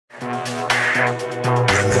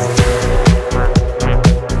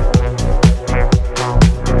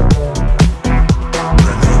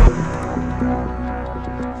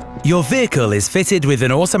Your vehicle is fitted with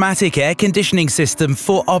an automatic air conditioning system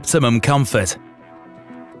for optimum comfort.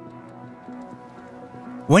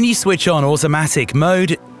 When you switch on automatic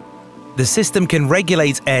mode, the system can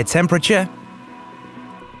regulate air temperature,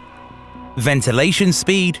 ventilation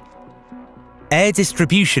speed, air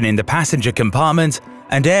distribution in the passenger compartment,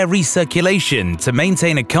 and air recirculation to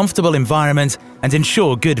maintain a comfortable environment and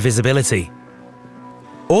ensure good visibility.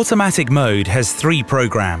 Automatic mode has 3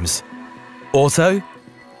 programs: Auto,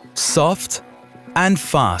 Soft, and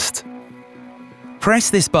Fast. Press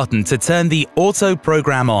this button to turn the Auto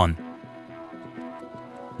program on.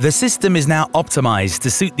 The system is now optimized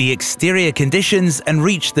to suit the exterior conditions and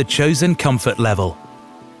reach the chosen comfort level.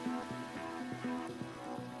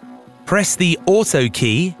 Press the Auto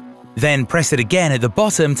key, then press it again at the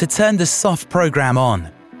bottom to turn the Soft program on.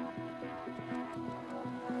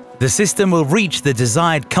 The system will reach the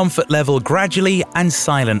desired comfort level gradually and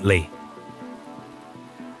silently.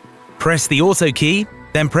 Press the Auto key,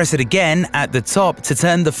 then press it again at the top to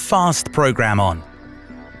turn the Fast program on.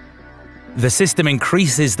 The system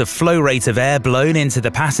increases the flow rate of air blown into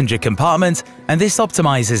the passenger compartment, and this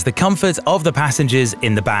optimizes the comfort of the passengers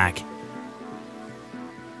in the back.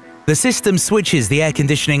 The system switches the air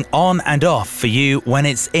conditioning on and off for you when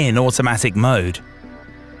it's in automatic mode.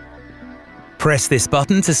 Press this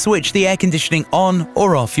button to switch the air conditioning on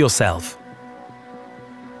or off yourself.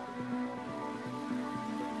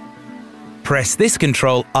 Press this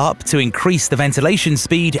control up to increase the ventilation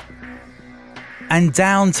speed and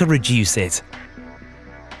down to reduce it.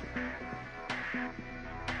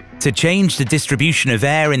 To change the distribution of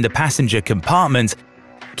air in the passenger compartment,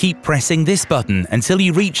 keep pressing this button until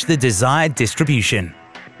you reach the desired distribution.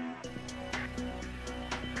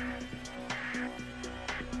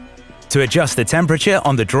 To adjust the temperature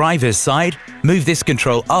on the driver's side, move this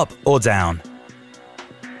control up or down.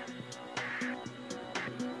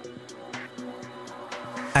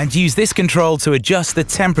 And use this control to adjust the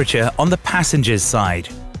temperature on the passenger's side.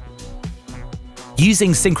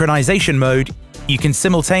 Using synchronization mode, you can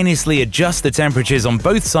simultaneously adjust the temperatures on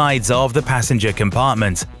both sides of the passenger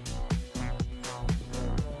compartment.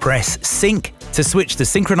 Press Sync to switch the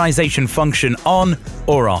synchronization function on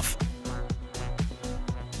or off.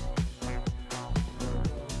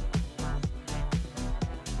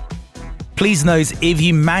 Please note, if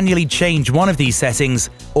you manually change one of these settings,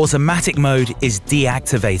 automatic mode is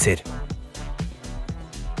deactivated.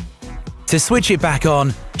 To switch it back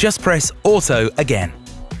on, just press Auto again.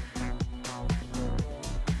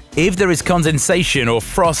 If there is condensation or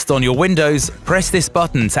frost on your windows, press this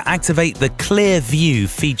button to activate the Clear View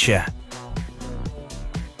feature.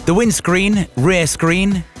 The windscreen, rear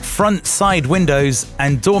screen, front side windows,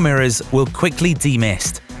 and door mirrors will quickly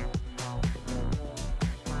demist.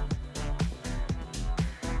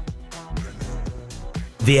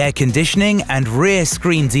 The air conditioning and rear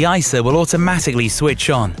screen de-icer will automatically switch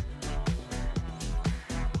on.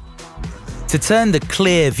 To turn the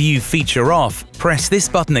Clear View feature off, press this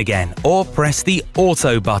button again or press the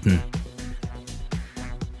Auto button.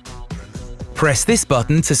 Press this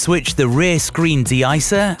button to switch the rear screen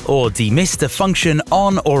de-icer or demister function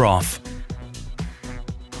on or off.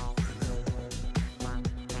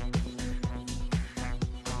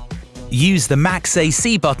 Use the Max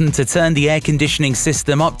AC button to turn the air conditioning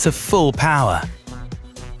system up to full power.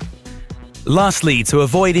 Lastly, to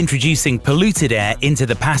avoid introducing polluted air into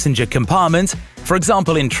the passenger compartment, for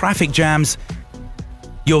example in traffic jams,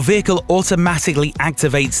 your vehicle automatically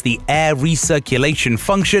activates the air recirculation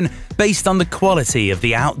function based on the quality of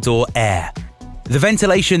the outdoor air. The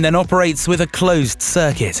ventilation then operates with a closed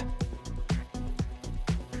circuit.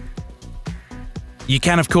 You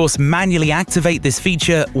can of course manually activate this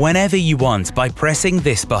feature whenever you want by pressing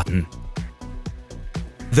this button.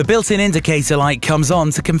 The built-in indicator light comes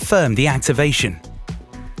on to confirm the activation.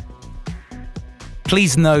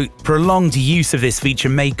 Please note, prolonged use of this feature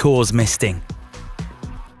may cause misting.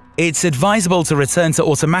 It's advisable to return to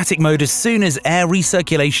automatic mode as soon as air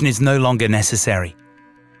recirculation is no longer necessary.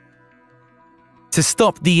 To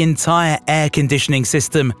stop the entire air conditioning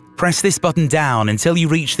system, press this button down until you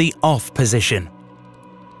reach the off position.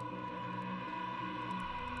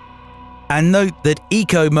 And note that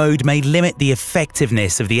Eco mode may limit the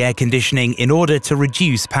effectiveness of the air conditioning in order to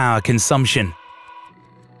reduce power consumption.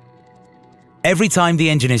 Every time the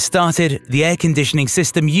engine is started, the air conditioning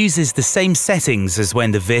system uses the same settings as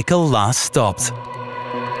when the vehicle last stopped.